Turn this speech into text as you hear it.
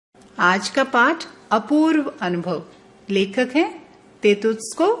आज का पाठ अपूर्व अनुभव। लेखक हैं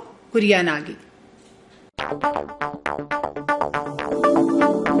तेतुत्स्को कुरियानागी।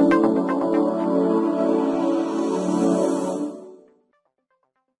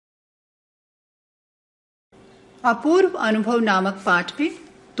 अपूर्व अनुभव नामक पाठ में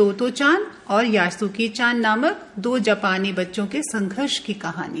तोतो-चान और यासुकी-चान नामक दो जापानी बच्चों के संघर्ष की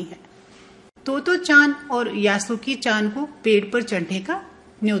कहानी है। तोतो-चान और यासुकी-चान को पेड़ पर चढ़ने का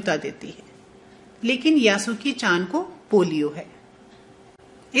न्योता देती है, लेकिन यासुकी-चान को पोलियो है।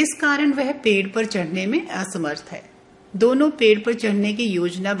 इस कारण वह पेड़ पर चढ़ने में असमर्थ है। दोनों पेड़ पर चढ़ने की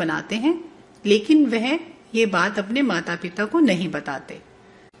योजना बनाते हैं, लेकिन वह ये बात अपने माता पिता को नहीं बताते।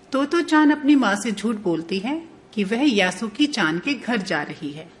 तोतो-चान अपनी माँ से झूठ बोलती है कि वह यासुकी-चान के घर जा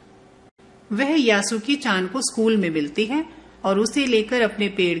रही है। वह यासुकी-चान को स्कूल में मिलती है और उसे लेकर अपने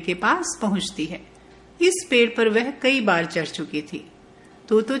पेड़ के पास पहुंचती है। इस पेड़ पर वह कई बार चढ़ चुकी थी।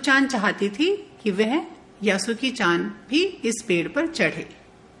 तोतो-चान चाहती थी कि वह यासुकी-चान भी इस पेड़ पर चढ़े।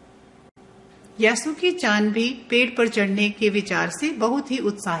 यासुकी-चान भी पेड़ पर चढ़ने के विचार से बहुत ही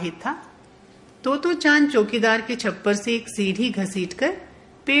उत्साहित था। तोतो-चान चौकीदार के छप्पर से एक सीढ़ी घसीटकर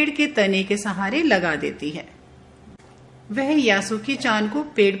पेड़ के तने के सहारे लगा देती है। वह यासुकी-चान को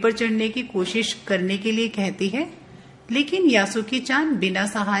पेड़ पर चढ़ने की कोशिश करने के लिए कहती है, लेकिन यासुकी-चान बिना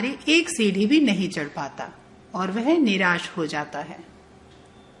सहारे एक सीढ़ी भी नहीं चढ़ पाता और वह निराश हो जाता है।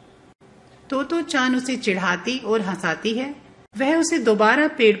 तोतो-चान उसे चिढ़ाती और हंसाती है। वह उसे दोबारा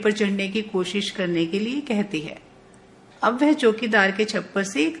पेड़ पर चढ़ने की कोशिश करने के लिए कहती है। अब वह चौकीदार के छप्पर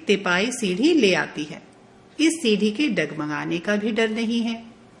से एक तिपाई सीढ़ी ले आती है। इस सीढ़ी के डगमगाने का भी डर नहीं है।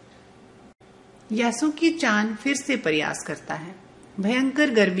 यासुकी-चान फिर से प्रयास करता है। भयंकर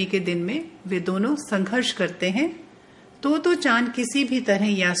गर्मी के दिन में वे दोनों संघर्ष करते हैं। तोतो-चान किसी भी तरह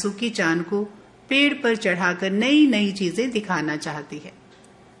यासुकी-चान को पेड़ पर चढ़ाकर नई नई चीजें दिखाना चाहती है।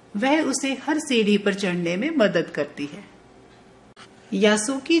 वह उसे हर सीढ़ी पर चढ़ने में मदद करती है।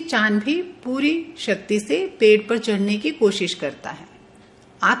 यासुकी-चान भी पूरी शक्ति से पेड़ पर चढ़ने की कोशिश करता है।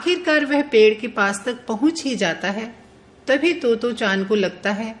 आखिरकार वह पेड़ के पास तक पहुंच ही जाता है। तभी तोतो-चान को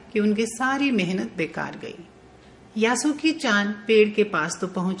लगता है कि उनकी सारी मेहनत बेकार गई। यासुकी-चान पेड़ के पास तो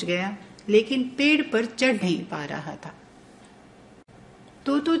पहुंच गया, लेकिन पेड़ पर चढ़ नहीं पा रहा था।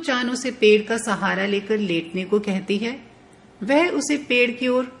 तोतो-चान उसे पेड़ का सहारा लेकर लेटने को कहती है। वह उसे पेड़ की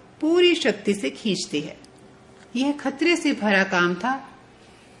ओर पूरी शक्ति से खींचती है। यह खतरे से भरा काम था,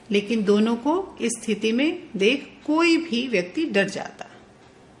 लेकिन दोनों को इस स्थिति में देख कोई भी व्यक्ति डर जाता।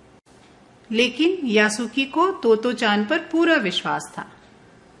 लेकिन यासुकी को तोतो-चान पर पूरा विश्वास था।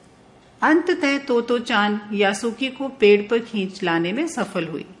 अंततः तोतो-चान यासुकी को पेड़ पर खींच लाने में सफल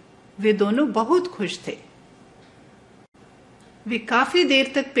हुई। वे दोनों बहुत खुश थे। वे काफी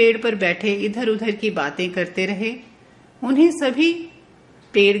देर तक पेड़ पर बैठे इधर उधर की बातें करते रहे। उन्हें सभी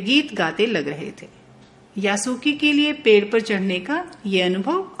पेड़ गीत गाते लग रहे थे। यासुकी के लिए पेड़ पर चढ़ने का यह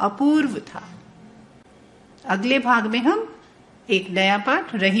अनुभव अपूर्व था। अगले भाग में हम एक नया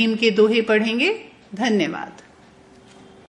पाठ रहीम के दोहे पढ़ेंगे। धन्यवाद।